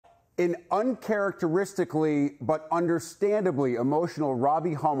An uncharacteristically but understandably emotional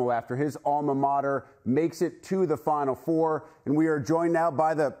Robbie Hummel, after his alma mater makes it to the Final Four. And we are joined now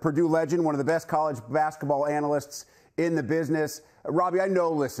by the Purdue legend, one of the best college basketball analysts in the business. Robbie, I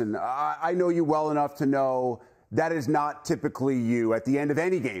know you well enough to know that is not typically you at the end of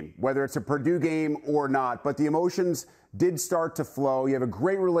any game, whether it's a Purdue game or not. But the emotions did start to flow. You have a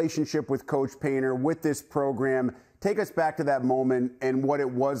great relationship with Coach Painter, with this program. Take us back to that moment and what it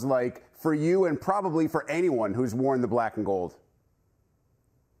was like for you and probably for anyone who's worn the black and gold.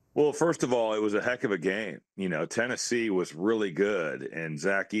 Well, first of all, it was a heck of a game. You know, Tennessee was really good, and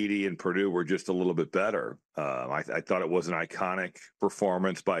Zach Edey and Purdue were just a little bit better. I thought it was an iconic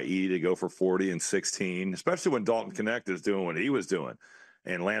performance by Edey to go for 40 and 16, especially when Dalton Knecht is doing what he was doing.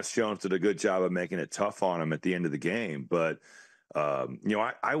 And Lance Jones did a good job of making it tough on him at the end of the game. But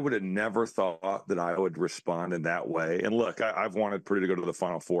I would have never thought that I would respond in that way. And look, I've wanted Purdue to go to the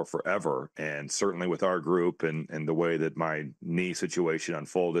Final Four forever. And certainly with our group and the way that my knee situation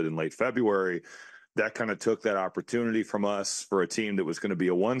unfolded in late February, that kind of took that opportunity from us for a team that was going to be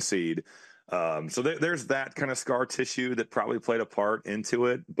a 1 seed. So there's that kind of scar tissue that probably played a part into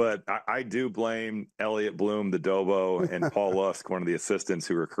it. But I do blame Elliot Bloom, the Dobo, and Paul Lusk, one of the assistants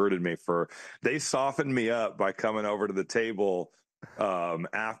who recruited me, they softened me up by coming over to the table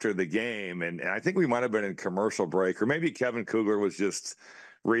after the game. And I think we might have been in commercial break, or maybe Kevin Kugler was just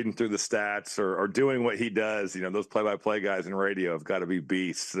reading through the stats or doing what he does. You know, those play-by-play guys in radio have got to be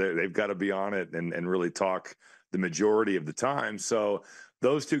beasts. They've got to be on it and really talk the majority of the time. So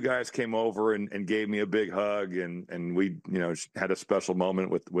those two guys came over and gave me a big hug, and we, had a special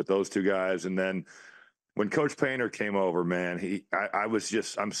moment with those two guys. And then when Coach Painter came over, man,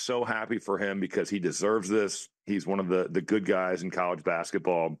 I'm so happy for him because he deserves this. He's one of the good guys in college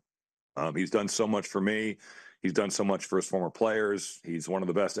basketball. He's done so much for me. He's done so much for his former players. He's one of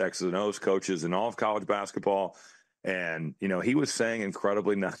the best X's and O's coaches in all of college basketball. And, he was saying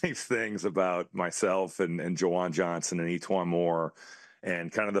incredibly nice things about myself and Jawan Johnson and E'Twaun Moore,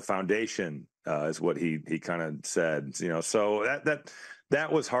 and kind of the foundation is what he kind of said, so that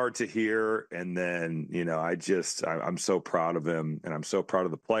was hard to hear. And then, I'm so proud of him, and I'm so proud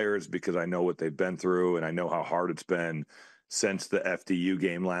of the players because I know what they've been through, and I know how hard it's been since the FDU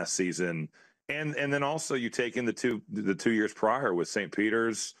game last season. And then also you take in the 2 years prior with St.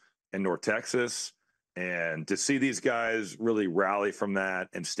 Peter's and North Texas, and to see these guys really rally from that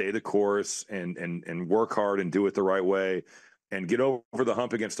and stay the course and work hard and do it the right way and get over the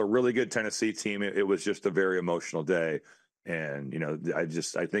hump against a really good Tennessee team. It was just a very emotional day. And,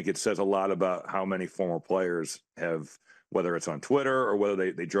 I think it says a lot about how many former players have, whether it's on Twitter or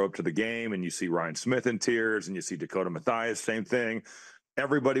whether they drove to the game, and you see Ryan Smith in tears and you see Dakota Mathias, same thing.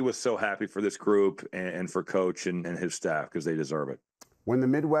 Everybody was so happy for this group and for Coach and his staff because they deserve it. When the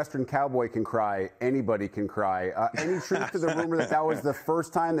Midwestern Cowboy can cry, anybody can cry. Any truth to the rumor that was the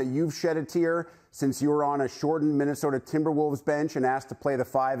first time that you've shed a tear since you were on a shortened Minnesota Timberwolves bench and asked to play the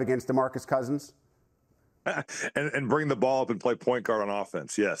 5 against DeMarcus Cousins? and bring the ball up and play point guard on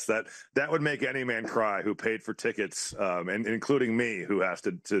offense. Yes, that would make any man cry who paid for tickets, and including me, who has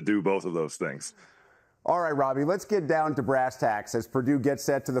to do both of those things. All right, Robbie, let's get down to brass tacks as Purdue gets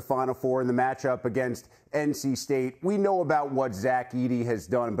set to the Final Four in the matchup against NC State. We know about what Zach Edey has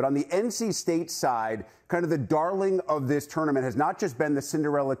done, but on the NC State side, kind of the darling of this tournament has not just been the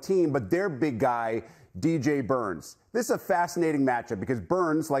Cinderella team, but their big guy, DJ Burns. This is a fascinating matchup because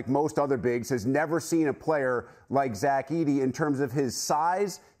Burns, like most other bigs, has never seen a player like Zach Edey in terms of his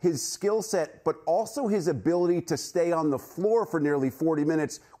size, his skill set, but also his ability to stay on the floor for nearly 40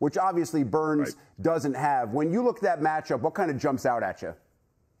 minutes, which obviously Burns doesn't have. When you look at that matchup, what kind of jumps out at you?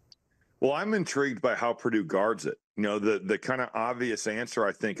 Well, I'm intrigued by how Purdue guards it. The kind of obvious answer,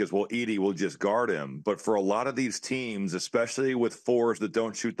 I think, is, well, Edey will just guard him. But for a lot of these teams, especially with fours that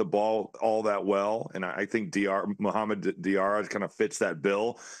don't shoot the ball all that well, and I think Mohamed Diarra kind of fits that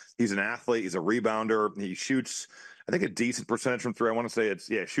bill. He's an athlete. He's a rebounder. He shoots, I think, a decent percentage from three. I want to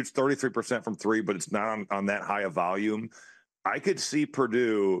say shoots 33% from three, but it's not on that high a volume. I could see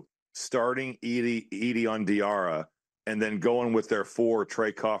Purdue starting Edey on Diarra, and then going with their 4,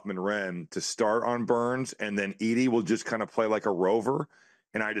 Trey Kaufman-Renn, to start on Burns, and then Edey will just kind of play like a rover,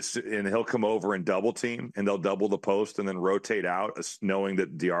 and he'll come over and double team, and they'll double the post and then rotate out, knowing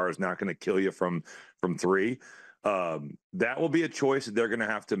that Diarra is not going to kill you from 3. That will be a choice that they're going to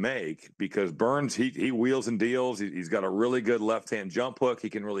have to make because Burns, he wheels and deals. He's got a really good left-hand jump hook. He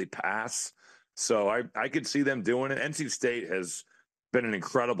can really pass. So I could see them doing it. NC State has been an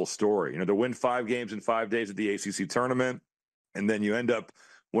incredible story. To win 5 games in 5 days at the ACC tournament, and then you end up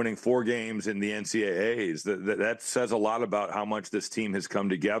winning 4 games in the NCAAs. That says a lot about how much this team has come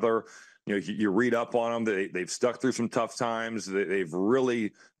together. You know, you read up on them. They've stuck through some tough times. They've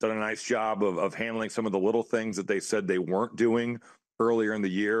really done a nice job of handling some of the little things that they said they weren't doing earlier in the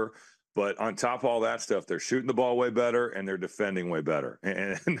year. But on top of all that stuff, they're shooting the ball way better and they're defending way better.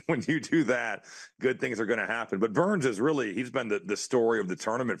 And when you do that, good things are going to happen. But Burns he's been the story of the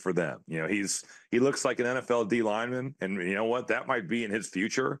tournament for them. You know, he looks like an NFL D lineman. And you know what? That might be in his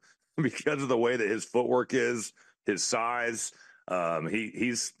future because of the way that his footwork is, his size.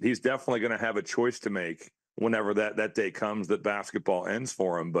 He's definitely going to have a choice to make whenever that day comes that basketball ends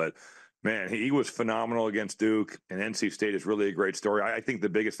for him. But man, he was phenomenal against Duke, and NC State is really a great story. I think the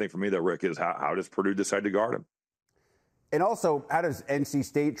biggest thing for me, though, Rick, is how does Purdue decide to guard him? And also, how does NC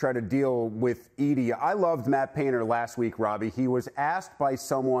State try to deal with Edey? I loved Matt Painter last week, Robbie. He was asked by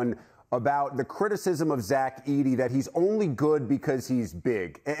someone about the criticism of Zach Edey that he's only good because he's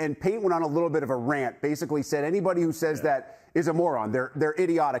big. And Paint went on a little bit of a rant, basically said anybody who says that is a moron. They're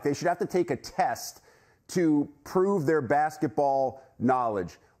idiotic. They should have to take a test to prove their basketball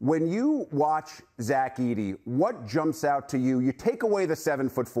knowledge. When you watch Zach Edey, what jumps out to you? You take away the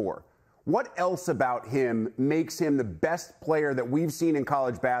 7'4". What else about him makes him the best player that we've seen in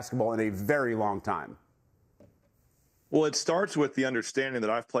college basketball in a very long time? Well, it starts with the understanding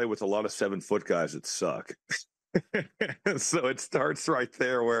that I've played with a lot of 7-foot guys that suck. So it starts right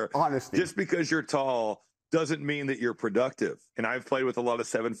there where honesty. Just because you're tall doesn't mean that you're productive. And I've played with a lot of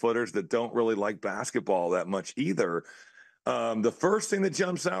 7-footers that don't really like basketball that much either. The first thing that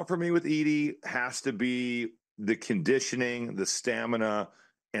jumps out for me with Edey has to be the conditioning, the stamina,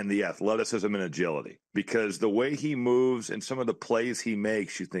 and the athleticism and agility. Because the way he moves and some of the plays he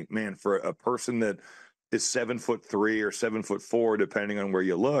makes, you think, man, for a person that is 7'3" or 7'4", depending on where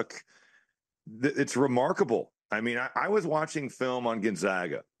you look, it's remarkable. I mean, I was watching film on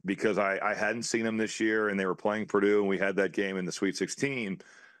Gonzaga because I hadn't seen them this year, and they were playing Purdue, and we had that game in the Sweet 16.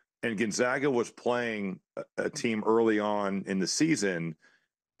 And Gonzaga was playing a team early on in the season,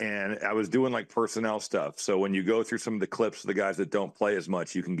 and I was doing like personnel stuff. So when you go through some of the clips of the guys that don't play as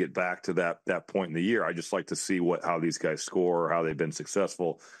much, you can get back to that point in the year. I just like to see how these guys score or how they've been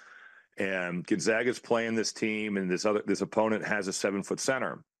successful. And Gonzaga's playing this team, and this opponent has a 7-foot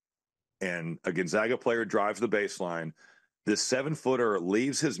center. And a Gonzaga player drives the baseline. This 7-footer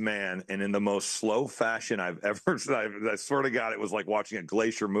leaves his man, and in the most slow fashion I've ever seen, I swear to God, it was like watching a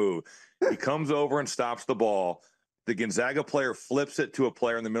glacier move. He comes over and stops the ball. The Gonzaga player flips it to a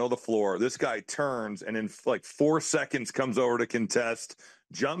player in the middle of the floor. This guy turns, and in like 4 seconds comes over to contest,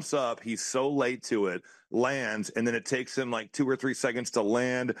 jumps up. He's so late to it, lands, and then it takes him like 2 or 3 seconds to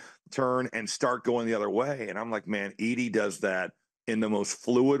land, turn, and start going the other way. And I'm like, man, Edey does that in the most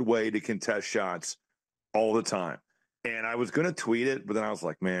fluid way to contest shots all the time. And I was going to tweet it, but then I was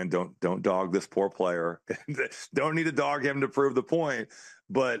like, man, don't dog this poor player. Don't need to dog him to prove the point.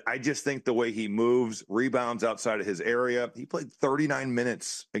 But I just think the way he moves, rebounds outside of his area. He played 39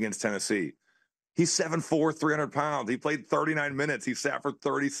 minutes against Tennessee. He's 7'4", 300 pounds. He played 39 minutes. He sat for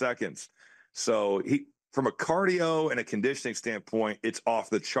 30 seconds. So from a cardio and a conditioning standpoint, it's off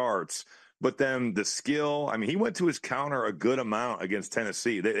the charts. But then the skill, I mean, he went to his counter a good amount against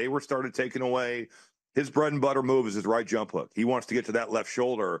Tennessee. They were started taking away. His bread and butter move is his right jump hook. He wants to get to that left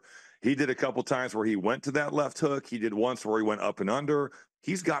shoulder. He did a couple times where he went to that left hook. He did once where he went up and under.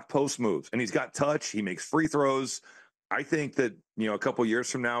 He's got post moves, and he's got touch. He makes free throws. I think that, a couple years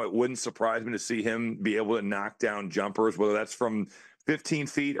from now, it wouldn't surprise me to see him be able to knock down jumpers, whether that's from 15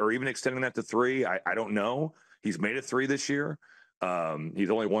 feet or even extending that to 3. I don't know. He's made a 3 this year. He's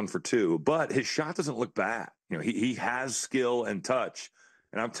only 1 for 2, but his shot doesn't look bad. He has skill and touch.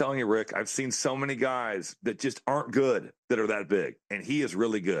 And I'm telling you, Rick, I've seen so many guys that just aren't good that are that big. And he is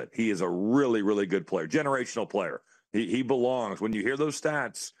really good. He is a really, really good player, generational player. He belongs. When you hear those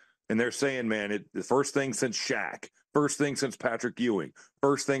stats and they're saying, man, the first thing since Shaq, first thing since Patrick Ewing,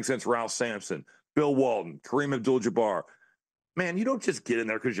 first thing since Ralph Sampson, Bill Walton, Kareem Abdul-Jabbar. Man, you don't just get in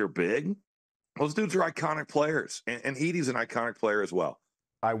there because you're big. Those dudes are iconic players. And Edey's an iconic player as well.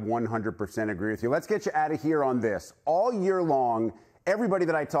 I 100% agree with you. Let's get you out of here on this. All year long, everybody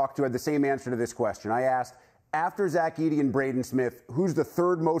that I talked to had the same answer to this question. I asked, after Zach Edey and Braden Smith, who's the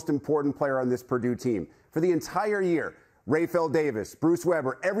third most important player on this Purdue team? For the entire year, Rayfeld Davis, Bruce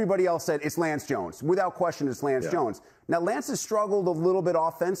Weber, everybody else said it's Lance Jones. Without question, it's Lance Jones. Now, Lance has struggled a little bit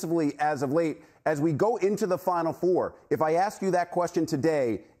offensively as of late. As we go into the Final Four, if I ask you that question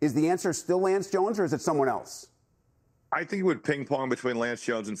today, is the answer still Lance Jones or is it someone else? I think it would ping pong between Lance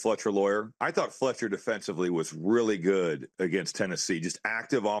Jones and Fletcher Lawyer. I thought Fletcher defensively was really good against Tennessee, just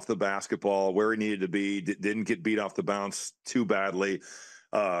active off the basketball, where he needed to be, didn't get beat off the bounce too badly.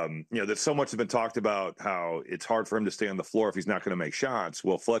 There's so much has been talked about how it's hard for him to stay on the floor if he's not going to make shots.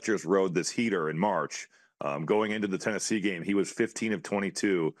 Well, Fletcher's rode this heater in March. Going into the Tennessee game, he was 15 of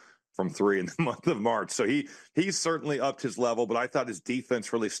 22 from three in the month of March. So he's certainly upped his level, but I thought his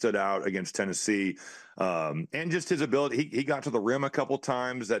defense really stood out against Tennessee. And just his ability, he got to the rim a couple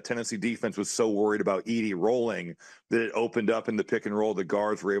times. That Tennessee defense was so worried about Edey rolling that it opened up in the pick and roll. The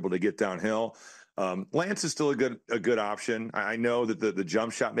guards were able to get downhill. Lance is still a good option. I know that the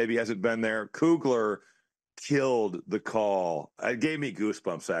jump shot maybe hasn't been there. Kugler killed the call. It gave me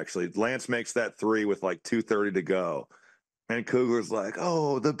goosebumps, actually. Lance makes that three with like 2:30 to go. And Kugler's like,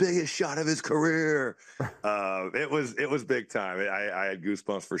 oh, the biggest shot of his career. It was big time. I had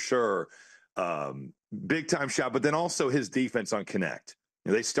goosebumps for sure. Big time shot, but then also his defense on Connect.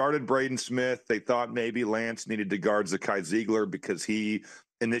 They started Braden Smith. They thought maybe Lance needed to guard Zakai Ziegler because he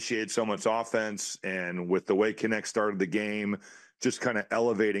initiated so much offense. And with the way Connect started the game, just kind of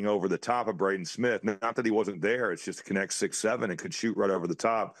elevating over the top of Braden Smith. Not that he wasn't there. It's just Connect 6'7" and could shoot right over the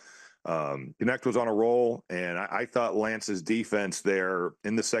top. Connect was on a roll, and I thought Lance's defense there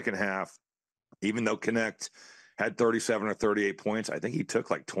in the second half, even though Connect had 37 or 38 points, I think he took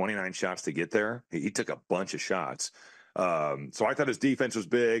like 29 shots to get there. He took a bunch of shots. So I thought his defense was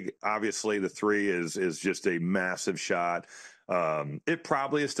big. Obviously, the three is just a massive shot. It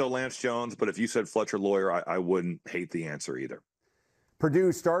probably is still Lance Jones, but if you said Fletcher Loyer, I wouldn't hate the answer either.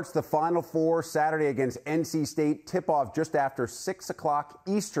 Purdue starts the Final Four Saturday against NC State. Tip-off just after 6 o'clock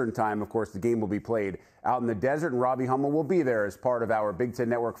Eastern time. Of course, the game will be played out in the desert, and Robbie Hummel will be there as part of our Big Ten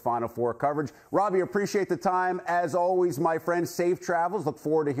Network Final Four coverage. Robbie, appreciate the time. As always, my friend, safe travels. Look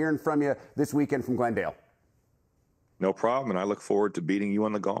forward to hearing from you this weekend from Glendale. No problem, and I look forward to beating you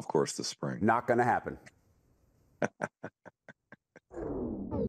on the golf course this spring. Not going to happen.